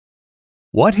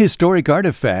What historic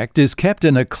artifact is kept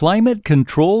in a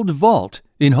climate-controlled vault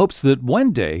in hopes that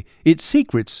one day its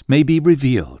secrets may be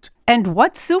revealed? And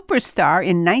what superstar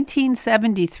in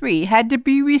 1973 had to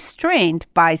be restrained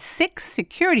by 6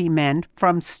 security men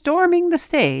from storming the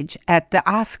stage at the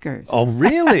Oscars? Oh,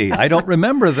 really? I don't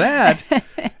remember that.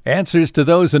 Answers to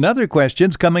those and other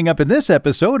questions coming up in this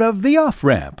episode of The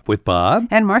Off-Ramp with Bob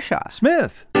and Marcia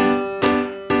Smith.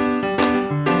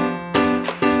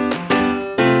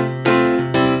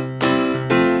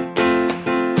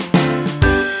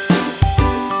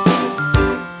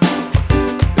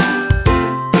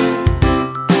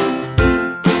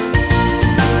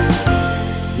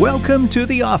 Welcome to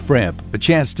The Off-Ramp, a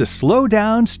chance to slow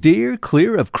down, steer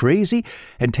clear of crazy,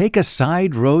 and take a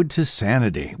side road to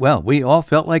sanity. Well, we all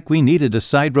felt like we needed a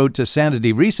side road to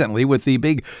sanity recently with the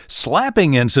big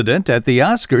slapping incident at the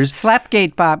Oscars.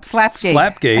 Slapgate, Bob.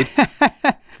 Slapgate.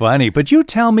 Slapgate. Funny, but you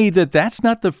tell me that that's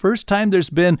not the first time there's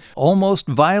been almost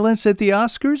violence at the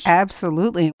Oscars?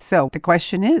 Absolutely. So the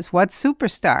question is, what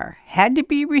superstar had to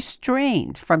be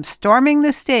restrained from storming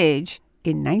the stage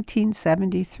in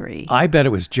 1973? I bet it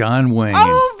was John Wayne.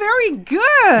 Oh, very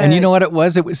good. And you know what it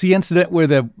was? It was the incident where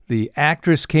the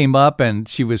actress came up and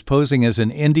she was posing as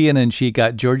an Indian and she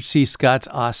got George C. Scott's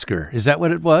Oscar. Is that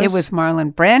what it was? It was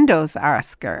Marlon Brando's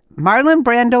Oscar. Marlon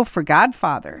Brando for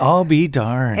Godfather. I'll be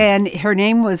darned. And her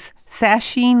name was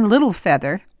Sasheen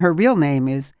Littlefeather. Her real name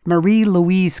is Marie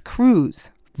Louise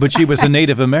Cruz. But she was a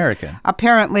Native American.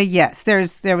 Apparently, yes.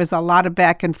 There was a lot of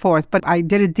back and forth, but I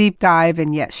did a deep dive,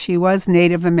 and yes, she was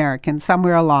Native American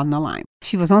somewhere along the line.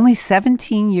 She was only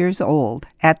 17 years old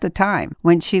at the time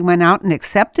when she went out and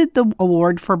accepted the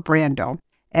award for Brando,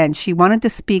 and she wanted to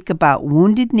speak about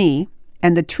Wounded Knee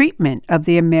and the treatment of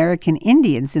the American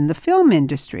Indians in the film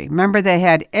industry. Remember, they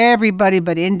had everybody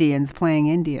but Indians playing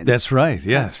Indians. That's right,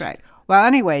 yes. That's right. Well,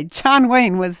 anyway, John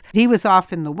Wayne was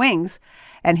off in the wings.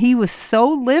 And he was so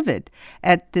livid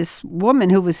at this woman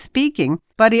who was speaking,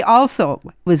 but he also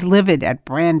was livid at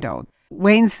Brando.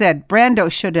 Wayne said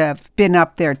Brando should have been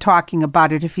up there talking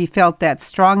about it if he felt that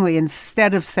strongly,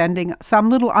 instead of sending some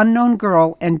little unknown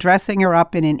girl and dressing her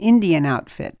up in an Indian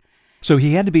outfit. So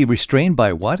he had to be restrained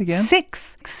by what again?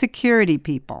 6 security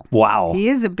people. Wow. He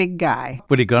is a big guy.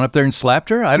 Would he gone up there and slapped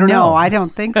her? I don't know. No, I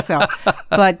don't think so.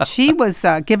 But she was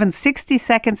given 60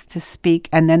 seconds to speak,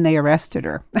 and then they arrested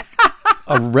her.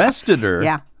 Arrested her?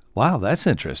 Yeah. Wow, that's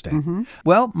interesting. Mm-hmm.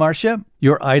 Well, Marcia,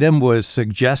 your item was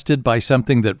suggested by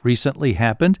something that recently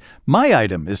happened. My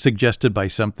item is suggested by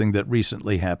something that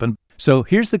recently happened. So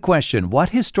here's the question. What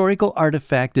historical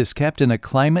artifact is kept in a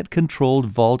climate-controlled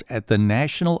vault at the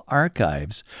National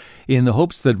Archives in the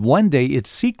hopes that one day its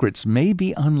secrets may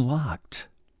be unlocked?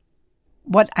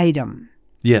 What item?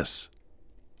 Yes.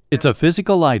 It's a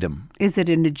physical item. Is it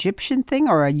an Egyptian thing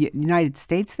or a United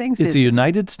States thing? It's a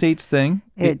United States thing.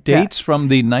 It dates from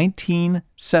the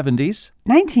 1970s.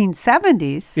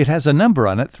 1970s? It has a number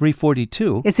on it,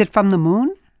 342. Is it from the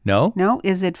moon? No. No?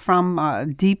 Is it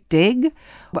from Deep Dig?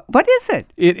 What is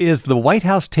it? It is the White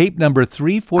House tape number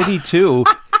 342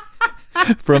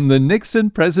 from the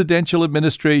Nixon presidential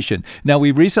administration. Now,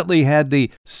 we recently had the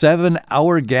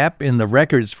 7-hour gap in the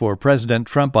records for President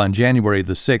Trump on January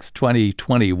the 6th,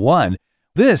 2021.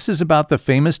 This is about the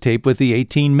famous tape with the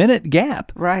 18-minute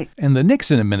gap. Right. And the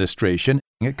Nixon administration,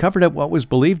 it covered up what was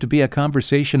believed to be a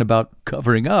conversation about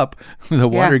covering up the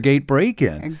Watergate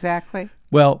break-in. Exactly.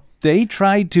 Well, they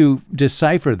tried to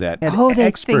decipher that. And they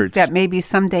experts, think that maybe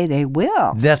someday they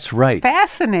will. That's right.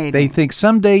 Fascinating. They think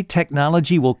someday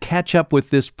technology will catch up with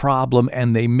this problem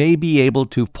and they may be able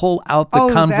to pull out the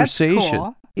conversation. That's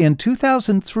cool. In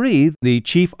 2003, the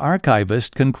chief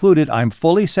archivist concluded, "I'm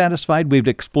fully satisfied we've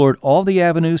explored all the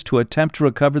avenues to attempt to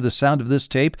recover the sound of this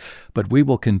tape, but we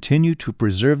will continue to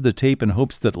preserve the tape in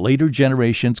hopes that later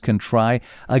generations can try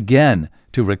again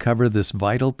to recover this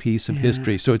vital piece of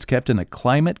history." So it's kept in a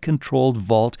climate-controlled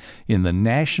vault in the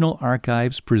National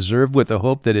Archives, preserved with the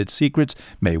hope that its secrets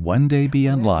may one day be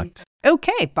unlocked.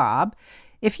 Okay, Bob,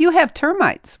 if you have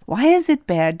termites, why is it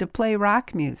bad to play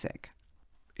rock music?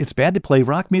 It's bad to play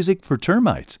rock music for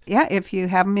termites. Yeah, if you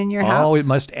have them in your house. Oh, it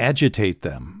must agitate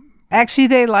them. Actually,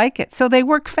 they like it. So they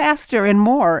work faster and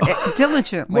more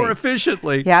diligently. More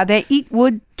efficiently. Yeah, they eat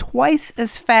wood twice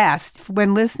as fast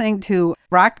when listening to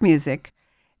rock music.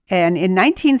 And in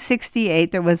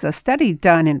 1968, there was a study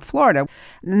done in Florida,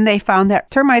 and they found that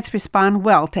termites respond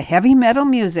well to heavy metal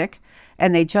music,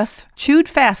 and they just chewed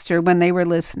faster when they were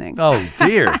listening. Oh,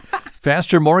 dear.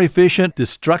 Faster, more efficient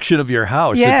destruction of your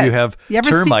house if you have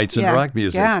termites and rock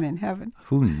music. God in heaven.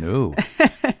 Who knew?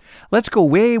 Let's go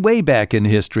way, way back in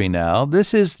history now.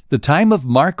 This is the time of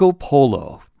Marco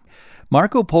Polo.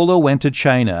 Marco Polo went to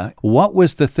China. What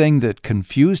was the thing that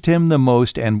confused him the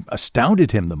most and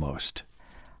astounded him the most?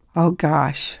 Oh,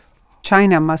 gosh.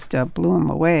 China must have blew him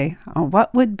away. Oh,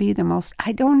 what would be the most?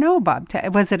 I don't know, Bob.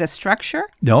 Was it a structure?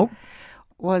 No.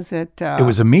 Was it? It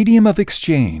was a medium of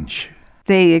exchange.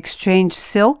 They exchanged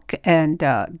silk and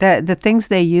the things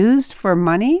they used for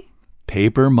money.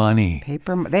 Paper money.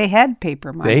 They had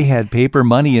paper money. They had paper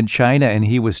money in China, and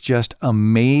he was just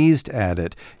amazed at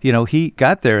it. You know, he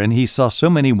got there and he saw so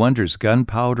many wonders,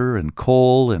 gunpowder and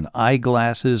coal and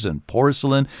eyeglasses and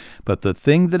porcelain. But the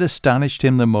thing that astonished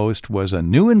him the most was a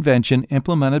new invention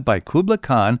implemented by Kublai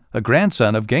Khan, a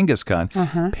grandson of Genghis Khan,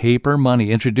 paper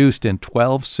money, introduced in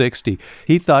 1260.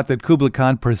 He thought that Kublai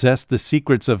Khan possessed the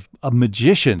secrets of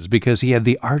magicians because he had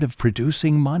the art of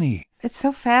producing money. It's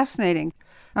so fascinating.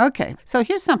 Okay, so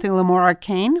here's something a little more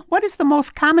arcane. What is the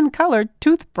most common colored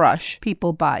toothbrush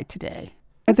people buy today?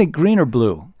 I think green or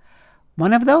blue.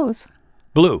 One of those.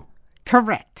 Blue.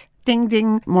 Correct. Ding,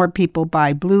 ding. More people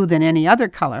buy blue than any other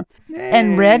color. Hey.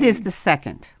 And red is the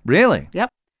second. Really? Yep.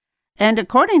 And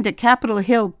according to Capitol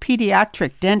Hill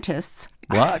pediatric dentists,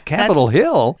 what? Capitol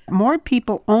Hill? More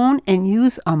people own and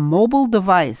use a mobile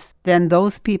device than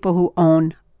those people who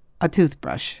own a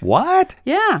toothbrush. What?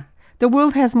 Yeah. The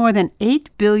world has more than 8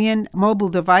 billion mobile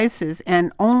devices,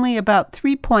 and only about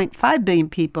 3.5 billion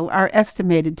people are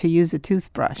estimated to use a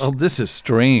toothbrush. Oh, this is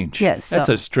strange. Yes. That's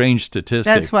a strange statistic.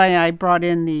 That's why I brought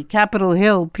in the Capitol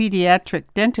Hill pediatric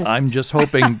dentist. I'm just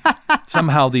hoping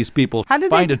somehow these people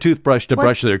find a toothbrush to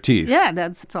brush their teeth. Yeah,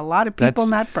 that's a lot of people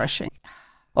not brushing.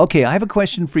 Okay, I have a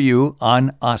question for you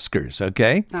on Oscars,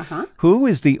 okay? Uh-huh. Who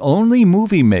is the only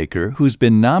movie maker who's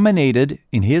been nominated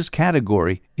in his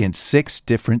category in 6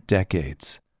 different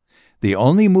decades? The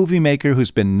only movie maker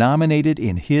who's been nominated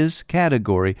in his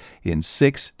category in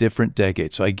 6 different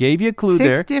decades. So I gave you a clue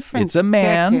there. It's a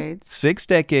man, decades. 6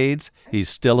 decades. He's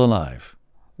still alive.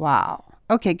 Wow.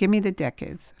 Okay, give me the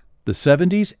decades. The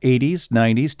 70s, 80s,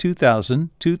 90s,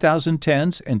 2000,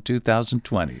 2010s, and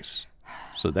 2020s.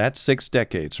 So that's 6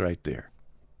 decades right there.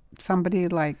 Somebody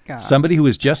like... somebody who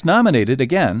was just nominated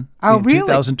again in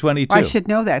 2022. I should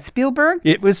know that. Spielberg?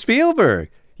 It was Spielberg.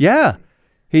 Yeah.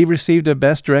 He received a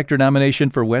Best Director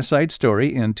nomination for West Side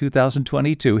Story in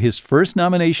 2022. His first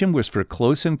nomination was for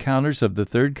Close Encounters of the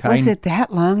Third Kind. Was it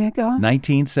that long ago?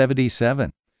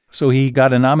 1977. So he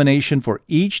got a nomination for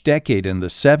each decade in the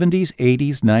 70s,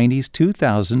 80s, 90s,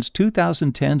 2000s,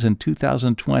 2010s, and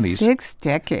 2020s. 6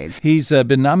 decades. He's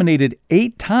been nominated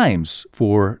 8 times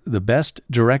for the Best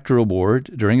Director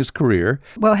Award during his career.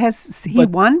 Well, has he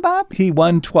won, Bob? He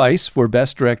won twice for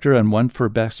Best Director and one for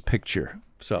Best Picture.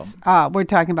 So we're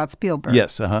talking about Spielberg.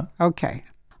 Yes, Okay.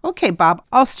 Okay, Bob.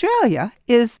 Australia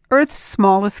is Earth's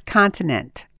smallest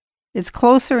continent. It's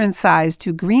closer in size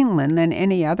to Greenland than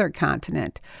any other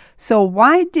continent. So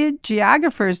why did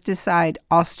geographers decide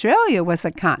Australia was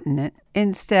a continent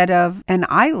instead of an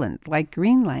island like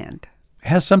Greenland?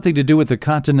 Has something to do with the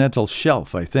continental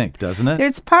shelf, I think, doesn't it?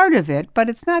 It's part of it, but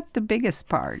it's not the biggest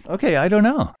part. Okay, I don't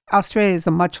know. Australia is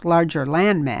a much larger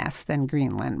landmass than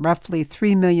Greenland, roughly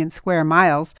 3 million square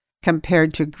miles,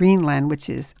 compared to Greenland, which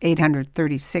is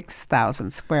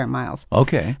 836,000 square miles.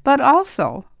 Okay. But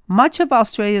also, much of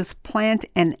Australia's plant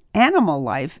and animal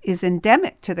life is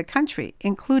endemic to the country,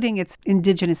 including its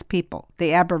indigenous people.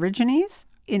 The Aborigines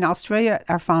in Australia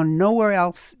are found nowhere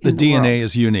else in the world. The DNA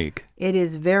is unique. It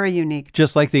is very unique.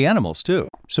 Just like the animals, too.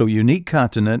 So unique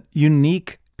continent,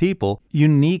 unique people,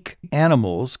 unique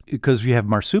animals, because we have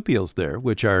marsupials there,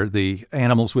 which are the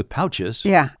animals with pouches,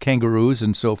 kangaroos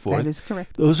and so forth. That is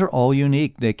correct. Those are all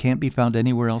unique. They can't be found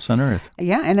anywhere else on Earth.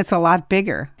 Yeah, and it's a lot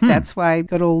bigger. That's why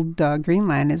good old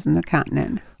Greenland isn't a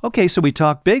continent. Okay, so we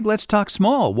talk big, let's talk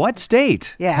small. What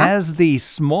state has the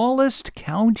smallest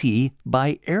county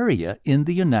by area in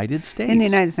the United States? In the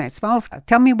United States.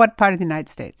 Tell me what part of the United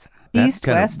States. East,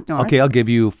 west, north? Okay, I'll give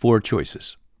you 4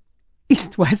 choices.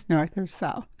 East, west, north, or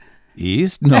south?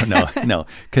 East? No.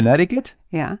 Connecticut?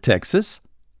 Yeah. Texas?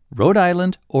 Rhode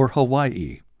Island? Or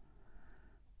Hawaii?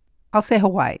 I'll say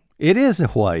Hawaii. It is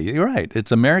Hawaii. You're right.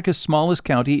 It's America's smallest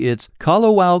county. It's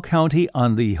Kalawao County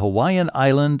on the Hawaiian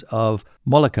island of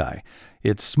Molokai.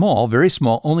 It's small, very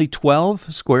small, only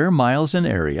 12 square miles in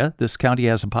area. This county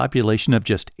has a population of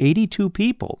just 82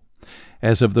 people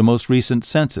as of the most recent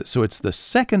census. So it's the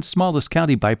second smallest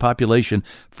county by population,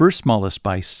 first smallest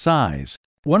by size.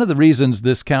 One of the reasons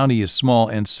this county is small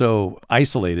and so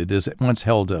isolated is it once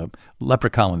held a leper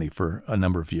colony for a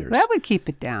number of years. That would keep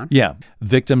it down. Yeah.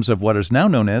 Victims of what is now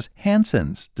known as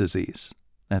Hansen's disease.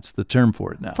 That's the term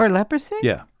for it now. For leprosy?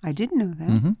 Yeah. I didn't know that.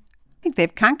 Mm-hmm. I think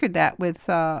they've conquered that with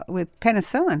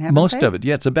penicillin, haven't they? Most of it.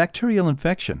 Yeah, it's a bacterial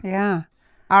infection. Yeah.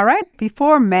 All right,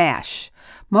 before MASH,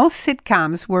 most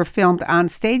sitcoms were filmed on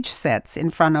stage sets in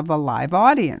front of a live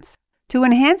audience. To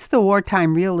enhance the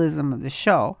wartime realism of the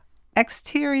show,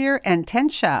 exterior and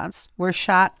tent shots were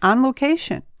shot on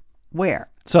location. Where?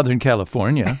 Southern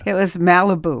California. It was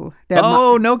Malibu.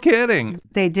 No kidding.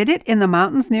 They did it in the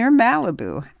mountains near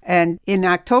Malibu. And in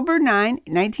October 9,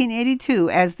 1982,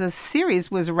 as the series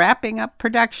was wrapping up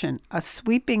production, a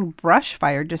sweeping brush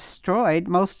fire destroyed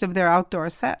most of their outdoor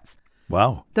sets.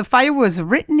 Wow. The fire was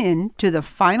written into the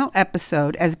final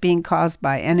episode as being caused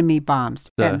by enemy bombs,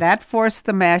 and that forced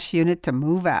the MASH unit to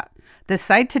move out. The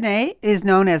site today is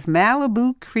known as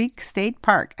Malibu Creek State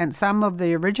Park, and some of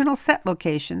the original set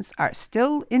locations are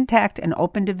still intact and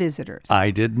open to visitors. I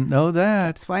didn't know that.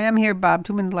 That's why I'm here, Bob,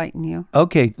 to enlighten you.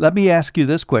 Okay, let me ask you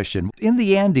this question. In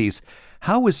the Andes,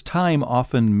 how was time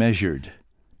often measured?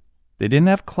 They didn't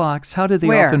have clocks. How did they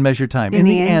often measure time? In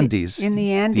the Andes. In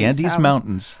the Andes. The Andes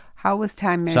Mountains. How was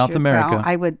time measured? South America. Well,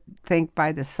 I would think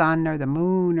by the sun or the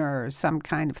moon or some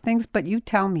kind of things, but you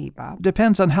tell me, Bob.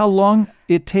 Depends on how long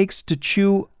it takes to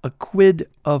chew a quid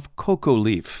of cocoa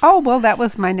leaf. Oh, well, that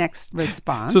was my next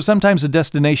response. So sometimes the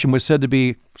destination was said to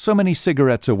be so many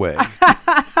cigarettes away.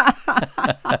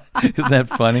 Isn't that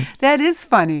funny? That is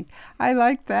funny. I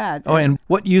like that. Oh, and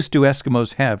what use do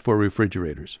Eskimos have for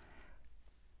refrigerators?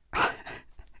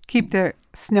 Keep their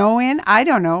snow in? I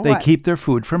don't know. They keep their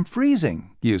food from freezing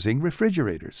using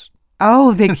refrigerators.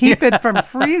 Oh, they keep it from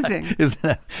freezing.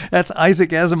 That's Isaac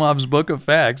Asimov's Book of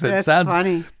Facts. It sounds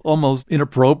funny. Almost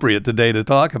inappropriate today to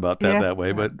talk about that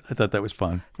way, but I thought that was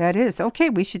fun. That is. Okay,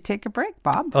 we should take a break,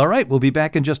 Bob. All right, we'll be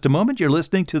back in just a moment. You're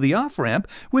listening to The Off-Ramp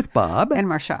with Bob and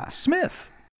Marcia Smith.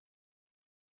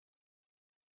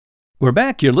 We're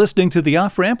back. You're listening to The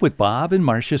Off-Ramp with Bob and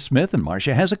Marcia Smith, and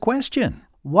Marcia has a question.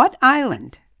 What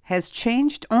island has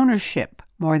changed ownership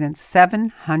more than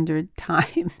 700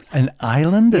 times? An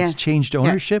island that's changed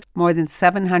ownership? Yes, more than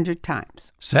 700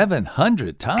 times.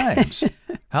 700 times?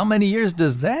 How many years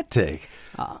does that take?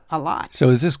 A lot.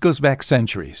 So this goes back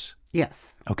centuries?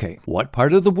 Yes. Okay. What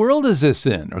part of the world is this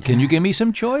in? Or can you give me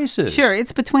some choices? Sure.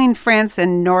 It's between France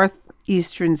and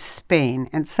northeastern Spain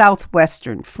and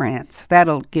southwestern France.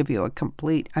 That'll give you a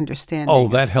complete understanding. Oh,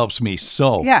 that helps me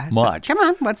so much. So, come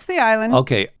on. What's the island?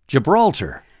 Okay.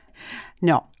 Gibraltar.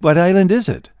 No. What island is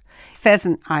it?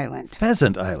 Pheasant Island.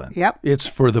 Pheasant Island. Yep. It's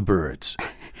for the birds.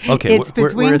 Okay. It's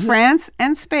between France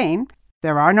and Spain.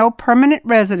 There are no permanent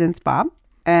residents, Bob,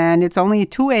 and it's only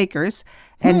 2 acres,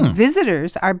 and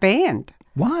visitors are banned.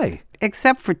 Why?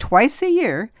 Except for twice a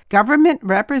year, government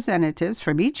representatives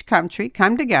from each country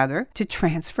come together to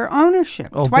transfer ownership.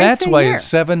 Oh, twice that's a why year. it's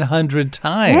 700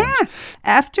 times. Yeah.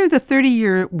 After the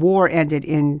 30-year war ended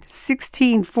in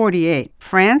 1648,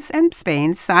 France and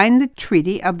Spain signed the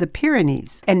Treaty of the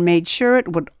Pyrenees and made sure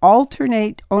it would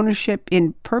alternate ownership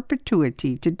in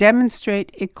perpetuity to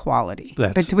demonstrate equality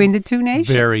between the two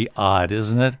nations. Very odd,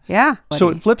 isn't it? Yeah. So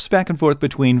it flips back and forth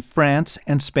between France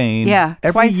and Spain. Yeah.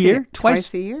 Every year?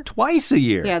 Twice a year. Twice a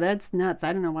year. Yeah, that's nuts.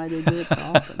 I don't know why they do it so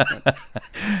often. But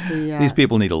these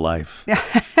people need a life.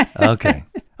 Okay.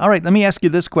 All right, let me ask you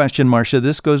this question, Marcia.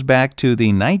 This goes back to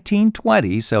the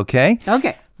 1920s, okay?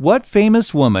 Okay. What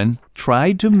famous woman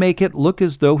tried to make it look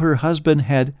as though her husband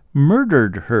had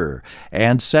murdered her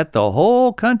and set the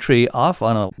whole country off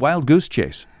on a wild goose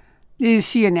chase? Is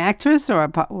she an actress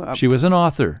or She was an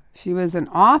author. She was an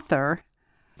author.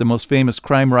 The most famous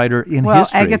crime writer in history. Well,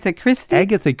 Agatha Christie.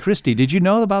 Agatha Christie. Did you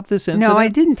know about this incident? No, I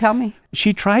didn't. Tell me.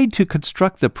 She tried to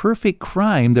construct the perfect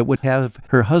crime that would have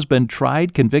her husband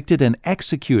tried, convicted, and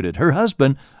executed. Her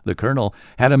husband, the colonel,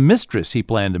 had a mistress he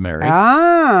planned to marry.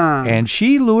 And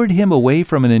she lured him away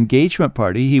from an engagement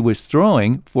party he was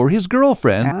throwing for his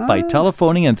girlfriend by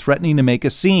telephoning and threatening to make a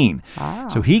scene.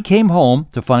 So he came home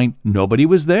to find nobody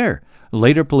was there.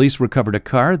 Later, police recovered a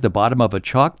car at the bottom of a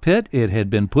chalk pit. It had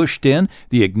been pushed in,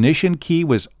 the ignition key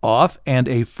was off, and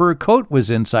a fur coat was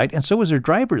inside, and so was her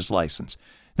driver's license.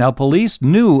 Now, police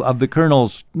knew of the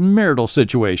colonel's marital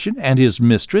situation and his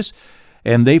mistress,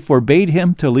 and they forbade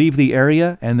him to leave the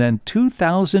area, and then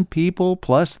 2,000 people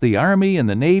plus the Army and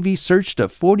the Navy searched a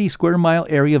 40-square-mile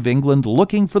area of England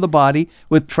looking for the body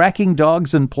with tracking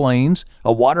dogs and planes.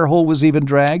 A water hole was even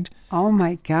dragged. Oh,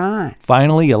 my God.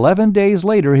 Finally, 11 days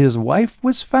later, his wife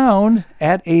was found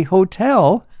at a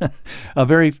hotel, a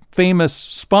very famous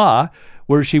spa,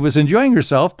 where she was enjoying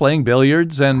herself playing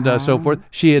billiards and so forth.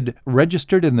 She had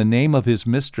registered in the name of his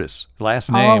mistress,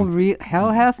 last name. Oh,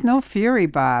 hell hath no fury,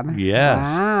 Bob. Yes.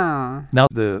 Wow. Now,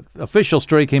 the official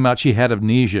story came out she had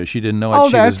amnesia. She didn't know what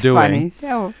she was doing. Funny.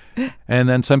 Oh. And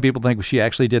then some people think she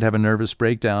actually did have a nervous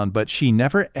breakdown, but she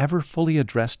never, ever fully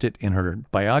addressed it in her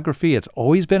biography. It's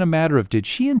always been a matter of, did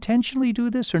she intentionally do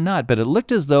this or not? But it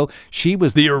looked as though she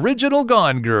was the original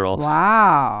Gone Girl.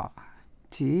 Wow.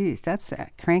 Jeez, that's a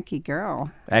cranky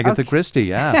girl. Agatha Christie,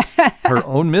 yeah. Her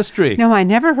own mystery. No, I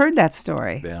never heard that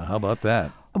story. Yeah, how about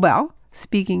that? Well,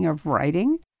 speaking of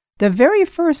writing, the very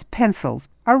first pencils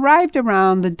arrived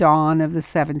around the dawn of the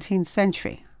 17th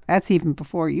century. That's even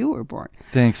before you were born.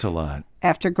 Thanks a lot.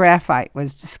 After graphite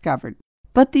was discovered.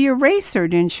 But the eraser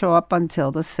didn't show up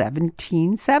until the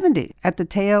 1770s, at the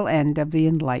tail end of the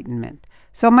Enlightenment.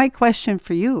 So my question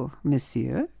for you,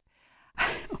 monsieur,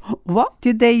 what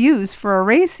did they use for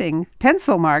erasing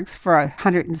pencil marks for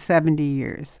 170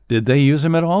 years? Did they use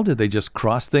them at all? Did they just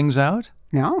cross things out?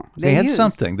 No. They had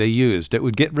something they used. It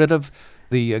would get rid of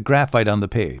the graphite on the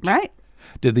page. Right.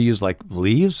 Did they use like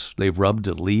leaves? They rubbed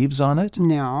leaves on it?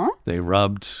 No. They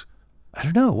rubbed, I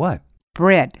don't know, what?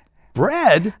 Bread.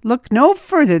 Bread? Look no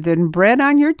further than bread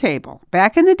on your table.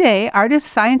 Back in the day, artists,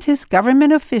 scientists,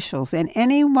 government officials, and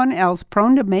anyone else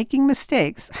prone to making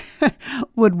mistakes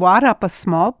would wad up a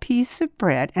small piece of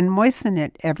bread and moisten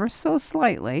it ever so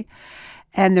slightly,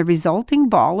 and the resulting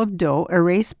ball of dough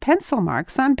erased pencil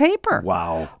marks on paper.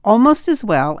 Wow. Almost as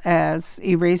well as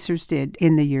erasers did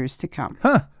in the years to come.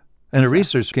 Huh. And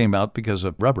erasers came out because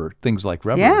of rubber, things like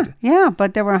rubber. Yeah,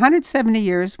 but there were 170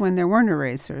 years when there weren't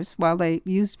erasers while they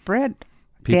used bread,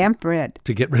 damp bread.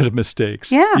 To get rid of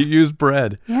mistakes. Yeah. You use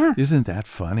bread. Yeah. Isn't that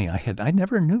funny? I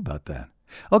never knew about that.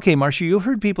 Okay, Marcia, you've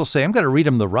heard people say, I'm going to read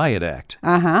them the Riot Act.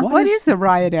 Uh-huh. What is the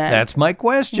Riot Act? That's my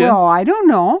question. Well, I don't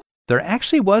know. There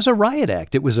actually was a Riot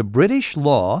Act. It was a British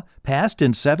law passed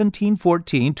in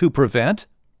 1714 to prevent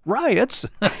riots.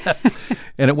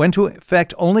 And it went into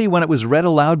effect only when it was read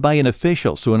aloud by an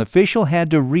official. So an official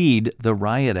had to read the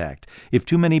Riot Act. If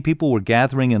too many people were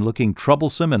gathering and looking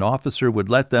troublesome, an officer would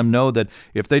let them know that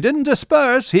if they didn't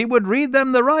disperse, he would read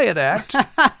them the Riot Act.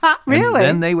 Really? And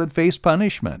then they would face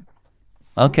punishment.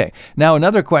 Okay. Now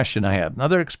another question I have,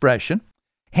 another expression.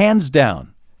 Hands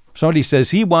down. Somebody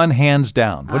says he won hands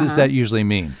down. What does that usually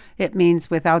mean? It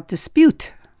means without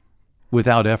dispute.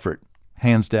 Without effort.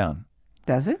 Hands down.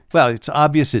 Does it? Well, it's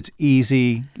obvious, it's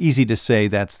easy to say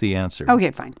that's the answer. Okay,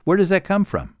 fine. Where does that come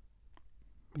from?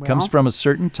 It comes Well, from a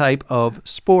certain type of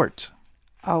sport,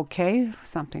 okay,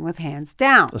 something with hands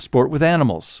down. a sport with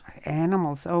animals.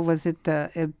 Animals. Oh, was it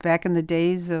back in the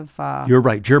days of You're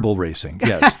right, gerbil racing,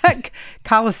 yes.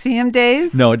 Colosseum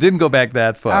days? No, it didn't go back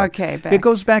that far. Okay, It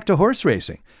goes back to horse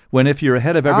racing, when if you're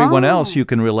ahead of everyone else, you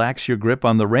can relax your grip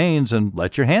on the reins and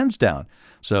let your hands down.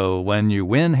 So when you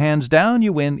win hands down,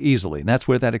 you win easily. And that's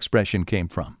where that expression came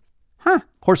from. Huh.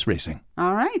 Horse racing.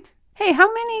 All right. Hey,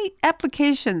 how many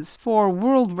applications for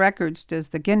world records does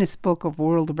the Guinness Book of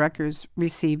World Records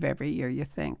receive every year, you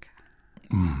think?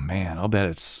 Man, I'll bet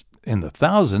it's in the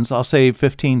thousands. I'll say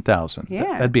 15,000. Yeah,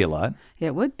 That'd be a lot.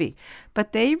 It would be.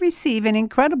 But they receive an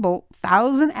incredible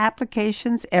 1,000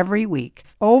 applications every week,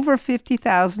 over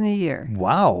 50,000 a year.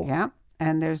 Wow. Yeah.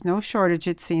 And there's no shortage,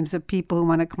 it seems, of people who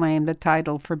want to claim the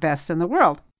title for best in the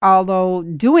world. Although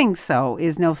doing so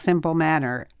is no simple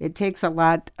matter. It takes a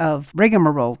lot of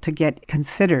rigmarole to get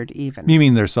considered even. You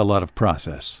mean there's a lot of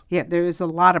process? Yeah, there is a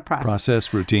lot of process.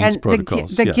 Process, routines, And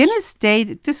protocols. The yes. Guinness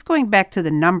data, just going back to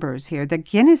the numbers here, the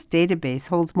Guinness database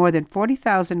holds more than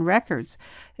 40,000 records,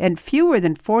 and fewer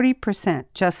than 40%,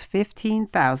 just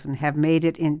 15,000, have made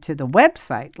it into the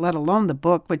website, let alone the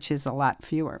book, which is a lot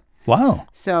fewer. Wow.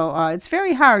 So it's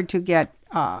very hard to get,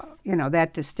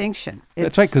 that distinction.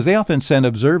 That's right, because they often send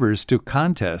observers to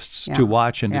contests to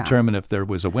watch and yeah. determine if there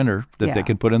was a winner that they Yeah.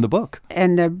 can put in the book.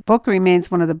 And the book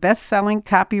remains one of the best-selling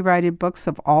copyrighted books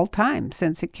of all time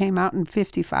since it came out in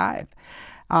 1955.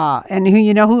 And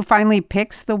who finally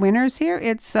picks the winners here?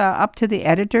 It's up to the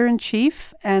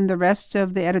editor-in-chief and the rest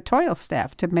of the editorial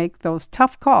staff to make those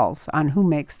tough calls on who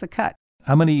makes the cut.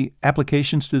 How many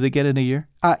applications do they get in a year?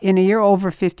 In a year,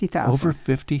 over 50,000. Over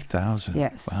 50,000.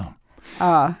 Yes.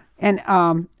 Wow. And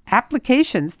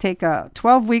applications take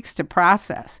 12 weeks to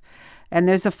process. And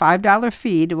there's a $5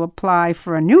 fee to apply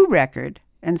for a new record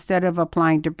instead of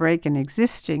applying to break an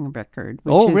existing record.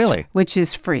 Really? Which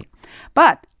is free.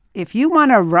 But if you want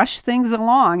to rush things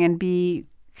along and be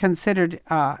considered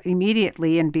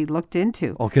immediately and be looked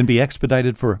into. Or can be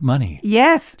expedited for money.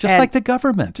 Yes. Just like the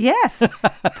government. Yes.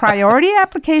 Priority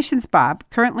applications, Bob,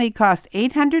 currently cost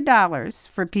 $800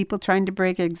 for people trying to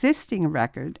break existing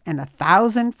record and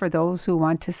 $1,000 for those who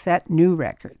want to set new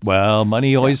records. Well,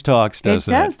 money always talks,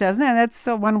 doesn't it? It does, doesn't it? That's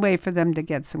one way for them to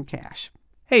get some cash.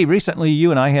 Hey, recently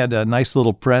you and I had a nice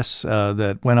little press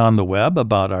that went on the web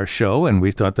about our show, and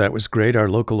we thought that was great. Our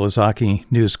local Ozaki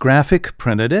News graphic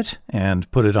printed it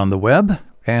and put it on the web,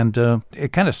 and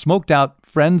it kind of smoked out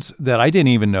friends that I didn't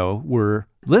even know were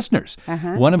listeners,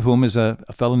 one of whom is a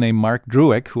fellow named Mark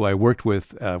Druick, who I worked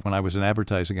with when I was in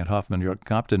advertising at Hoffman York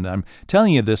Compton. I'm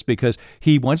telling you this because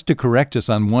he wants to correct us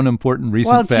on one important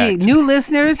recent fact. Well, new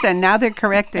listeners, and now they're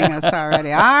correcting us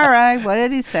already. All right, what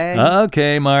did he say?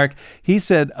 Okay, Mark. He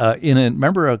said,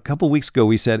 remember a couple weeks ago,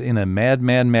 we said, in a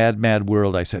mad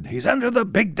world, I said, he's under the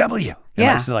big W.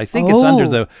 And I said, I think it's under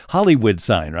the Hollywood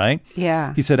sign, right?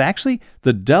 Yeah. He said, actually,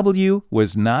 the W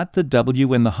was not the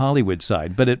W in the Hollywood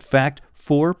side, but in fact,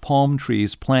 4 palm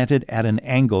trees planted at an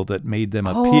angle that made them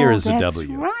appear as a W.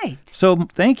 That's right. So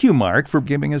thank you, Mark, for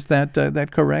giving us that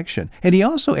correction. And he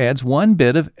also adds one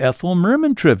bit of Ethel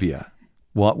Merman trivia.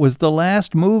 What was the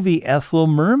last movie Ethel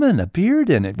Merman appeared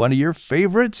in? It one of your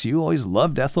favorites? You always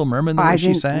loved Ethel Merman the way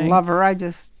she sang. I didn't love her.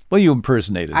 Well, you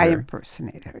impersonated her. I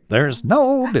impersonated her. There's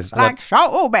no business. Like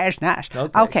show business.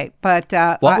 Okay, but...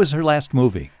 what was her last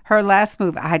movie? Her last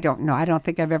movie, I don't know. I don't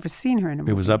think I've ever seen her in a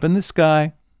movie. It was Up in the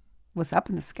Sky. Was Up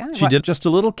in the Sky? She did just a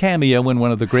little cameo in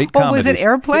one of the great comedies. Was it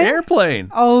Airplane?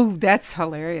 Airplane. Oh, that's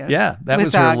hilarious. Yeah, that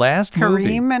was her last movie.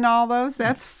 Kareem and all those.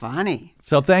 That's funny.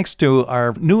 So thanks to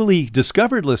our newly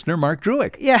discovered listener, Mark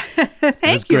Druick. Yeah,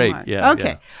 thank you, great. Mark.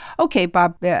 Yeah, Okay,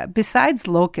 Bob, besides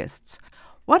locusts,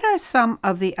 what are some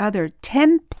of the other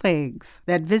 10 plagues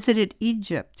that visited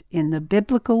Egypt in the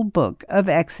biblical book of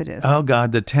Exodus? Oh,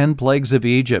 God, the 10 plagues of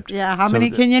Egypt. Yeah, how many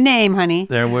can you name, honey?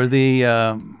 There were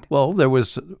there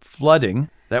was flooding.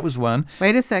 That was one.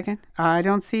 Wait a second. I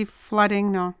don't see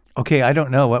flooding, no. Okay, I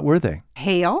don't know. What were they?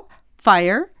 Hail,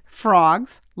 fire,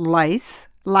 frogs, lice,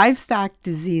 livestock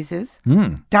diseases,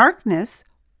 darkness,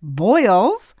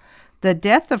 boils, the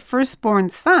death of firstborn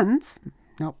sons,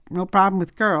 no problem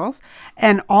with girls,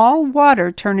 and all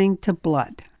water turning to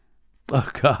blood. Oh,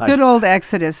 God. Good old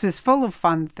Exodus is full of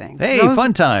fun things. Hey,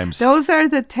 fun times. Those are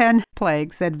the 10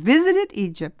 plagues that visited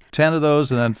Egypt. 10 of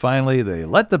those, and then finally they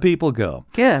let the people go.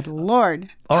 Good Lord.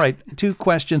 All right, 2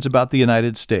 questions about the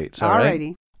United States. All right?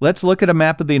 Alrighty. Let's look at a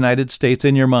map of the United States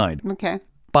in your mind. Okay.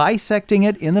 Bisecting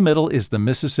it in the middle is the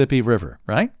Mississippi River,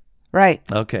 right? Right.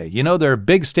 Okay, you know there are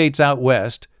big states out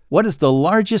west. What is the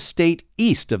largest state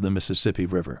east of the Mississippi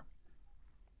River?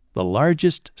 The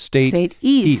largest state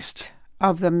east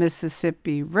of the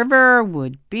Mississippi River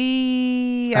would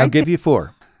be... I'll give you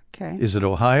 4. Okay. Is it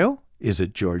Ohio? Is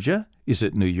it Georgia? Is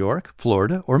it New York,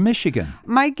 Florida, or Michigan?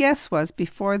 My guess was,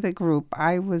 before the group,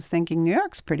 I was thinking New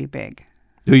York's pretty big.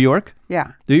 New York?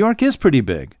 Yeah. New York is pretty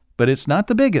big, but it's not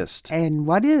the biggest. And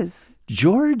what is?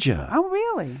 Georgia. Oh,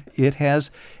 really? It has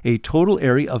a total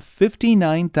area of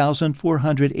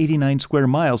 59,489 square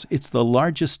miles. It's the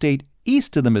largest state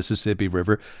east of the Mississippi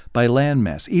River by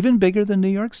landmass, even bigger than New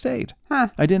York State. Huh.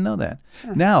 I didn't know that.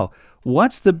 Now,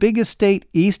 what's the biggest state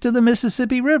east of the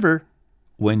Mississippi River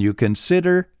when you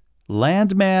consider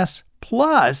landmass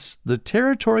plus the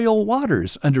territorial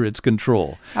waters under its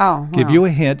control? Oh, Give you a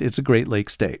hint, it's a Great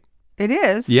Lakes state. It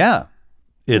is? Yeah.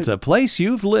 It's a place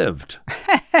you've lived.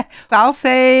 I'll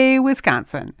say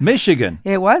Wisconsin. Michigan.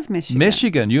 It was Michigan.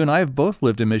 Michigan. You and I have both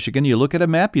lived in Michigan. You look at a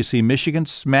map, you see Michigan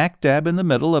smack dab in the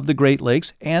middle of the Great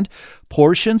Lakes, and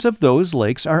portions of those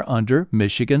lakes are under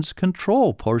Michigan's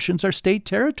control. Portions are state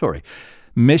territory.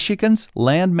 Michigan's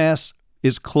landmass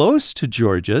is close to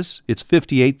Georgia's. It's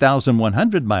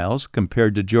 58,100 miles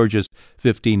compared to Georgia's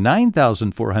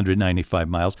 59,495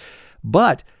 miles.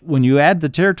 But when you add the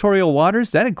territorial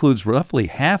waters, that includes roughly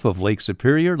half of Lake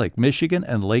Superior, Lake Michigan,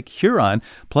 and Lake Huron,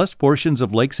 plus portions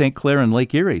of Lake St. Clair and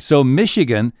Lake Erie. So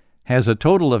Michigan has a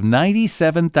total of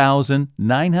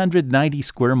 97,990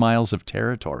 square miles of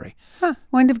territory. Huh.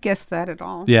 Wouldn't have guessed that at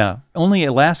all. Yeah. Only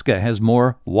Alaska has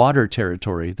more water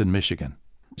territory than Michigan.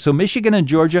 So Michigan and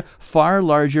Georgia, far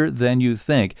larger than you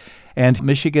think. And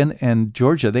Michigan and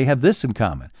Georgia, they have this in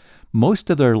common. Most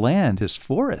of their land is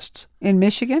forests. In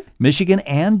Michigan? Michigan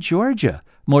and Georgia.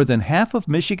 More than half of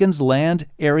Michigan's land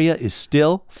area is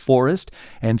still forest,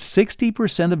 and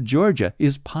 60% of Georgia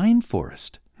is pine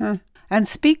forest. Huh. And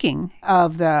speaking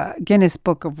of the Guinness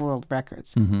Book of World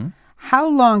Records, how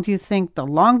long do you think the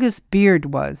longest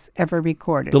beard was ever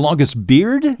recorded? The longest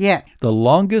beard? Yeah. The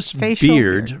longest Facial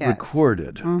beard beard, yes.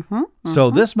 recorded.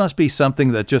 So this must be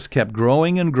something that just kept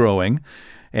growing and growing.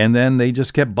 And then they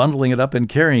just kept bundling it up and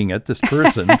carrying it, this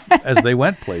person, as they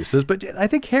went places. But I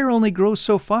think hair only grows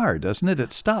so far, doesn't it?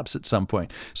 It stops at some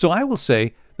point. So I will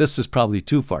say this is probably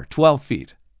too far, 12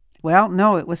 feet. Well,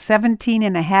 no, it was 17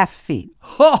 and a half feet.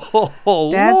 Oh,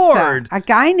 Lord. A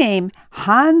guy named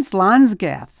Hans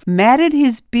Landsgath matted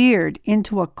his beard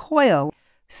into a coil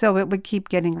so it would keep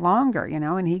getting longer,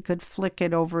 and he could flick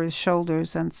it over his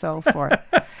shoulders and so forth.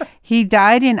 He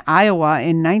died in Iowa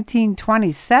in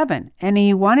 1927, and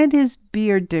he wanted his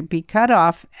beard to be cut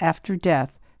off after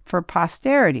death for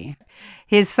posterity.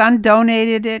 His son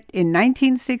donated it in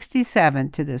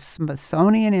 1967 to the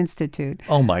Smithsonian Institute.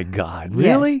 Oh, my God.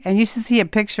 Really? Yes. And you should see a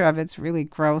picture of it. It's really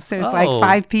gross. There's like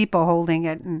 5 people holding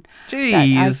it. And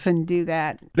jeez. I couldn't do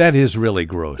that. That is really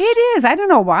gross. It is. I don't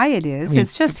know why it is.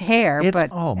 It's just hair. But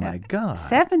oh, my God.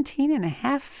 17 and a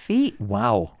half feet.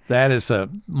 Wow. That is a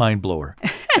mind blower.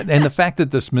 And the fact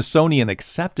that the Smithsonian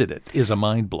accepted it is a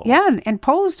mind blower. Yeah, and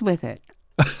posed with it.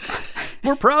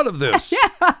 We're proud of this. Yeah,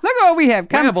 look at what we have.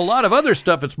 We have a lot of other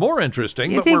stuff that's more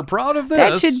interesting, but we're proud of this.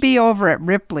 That should be over at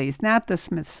Ripley's, not the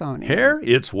Smithsonian. Hair,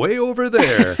 it's way over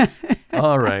there.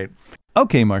 All right.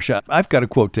 Okay, Marcia, I've got a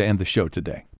quote to end the show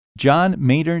today. John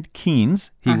Maynard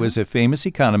Keynes, he was a famous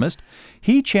economist.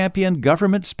 He championed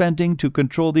government spending to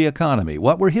control the economy.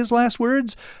 What were his last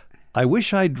words? I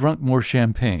wish I'd drunk more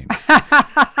champagne.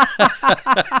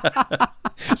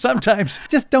 Sometimes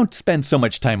just don't spend so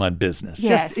much time on business.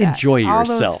 Yes, just enjoy yourself.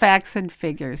 All those facts and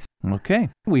figures. Okay.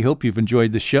 We hope you've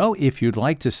enjoyed the show. If you'd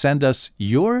like to send us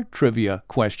your trivia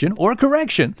question or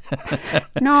correction.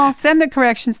 No, send the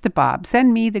corrections to Bob.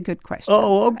 Send me the good questions.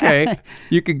 Oh, okay.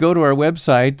 You can go to our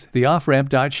website,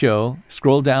 theofframp.show,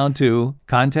 scroll down to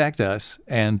Contact Us,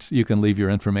 and you can leave your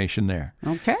information there.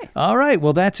 Okay. All right.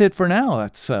 Well, that's it for now.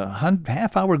 That's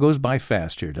half hour goes by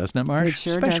fast here, doesn't it, Marsh? It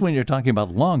sure Especially does. when you're talking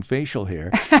about long facial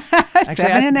hair. Actually,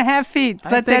 7 and a half feet.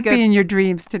 Let that be in your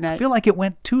dreams I tonight. feel like it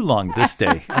went too long this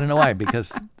day. I don't know why,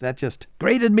 because that just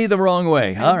grated me the wrong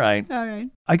way. All right. All right.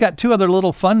 I got 2 other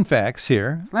little fun facts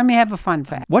here. Let me have a fun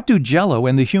fact. What do Jell-O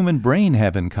and the human brain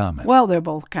have in common? Well, they're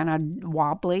both kind of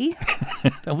wobbly.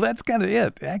 Well, that's kind of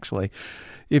it, actually.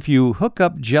 If you hook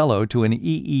up Jell-O to an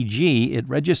EEG, it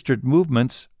registered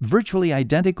movements virtually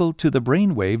identical to the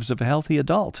brain waves of a healthy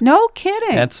adult. No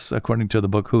kidding. That's according to the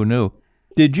book Who Knew.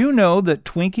 Did you know that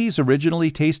Twinkies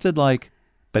originally tasted like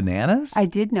bananas? I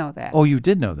did know that. Oh, you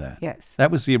did know that? Yes.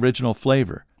 That was the original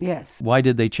flavor. Yes. Why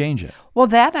did they change it? Well,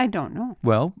 that I don't know.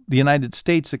 Well, the United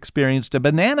States experienced a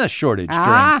banana shortage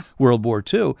during World War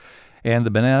II, and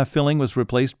the banana filling was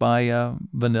replaced by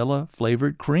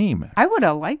vanilla-flavored cream. I would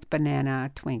have liked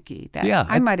banana Twinkie.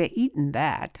 I might have eaten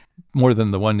that. More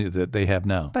than the one that they have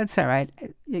now. But it's all right.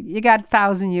 You got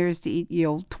 1,000 years to eat the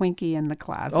old Twinkie in the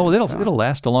closet. Oh, it'll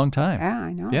last a long time. Yeah,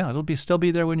 I know. Yeah, it'll still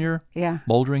be there when you're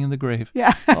bouldering in the grave.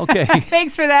 Yeah. Okay.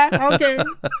 Thanks for that. Okay.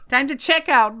 Time to check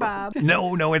out, Bob.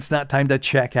 No, it's not time to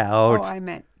check out. Oh, I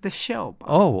meant the show, Bob.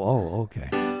 Oh, okay.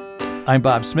 I'm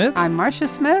Bob Smith. I'm Marcia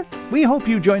Smith. We hope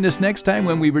you join us next time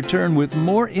when we return with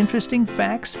more interesting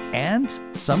facts and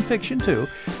some fiction too,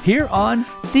 here on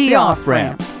The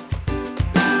Off-Ramp.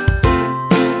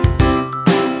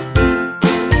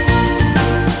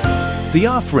 The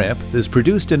Off-Ramp is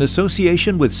produced in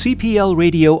association with CPL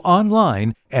Radio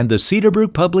Online and the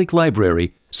Cedarbrook Public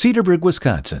Library, Cedarburg,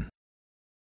 Wisconsin.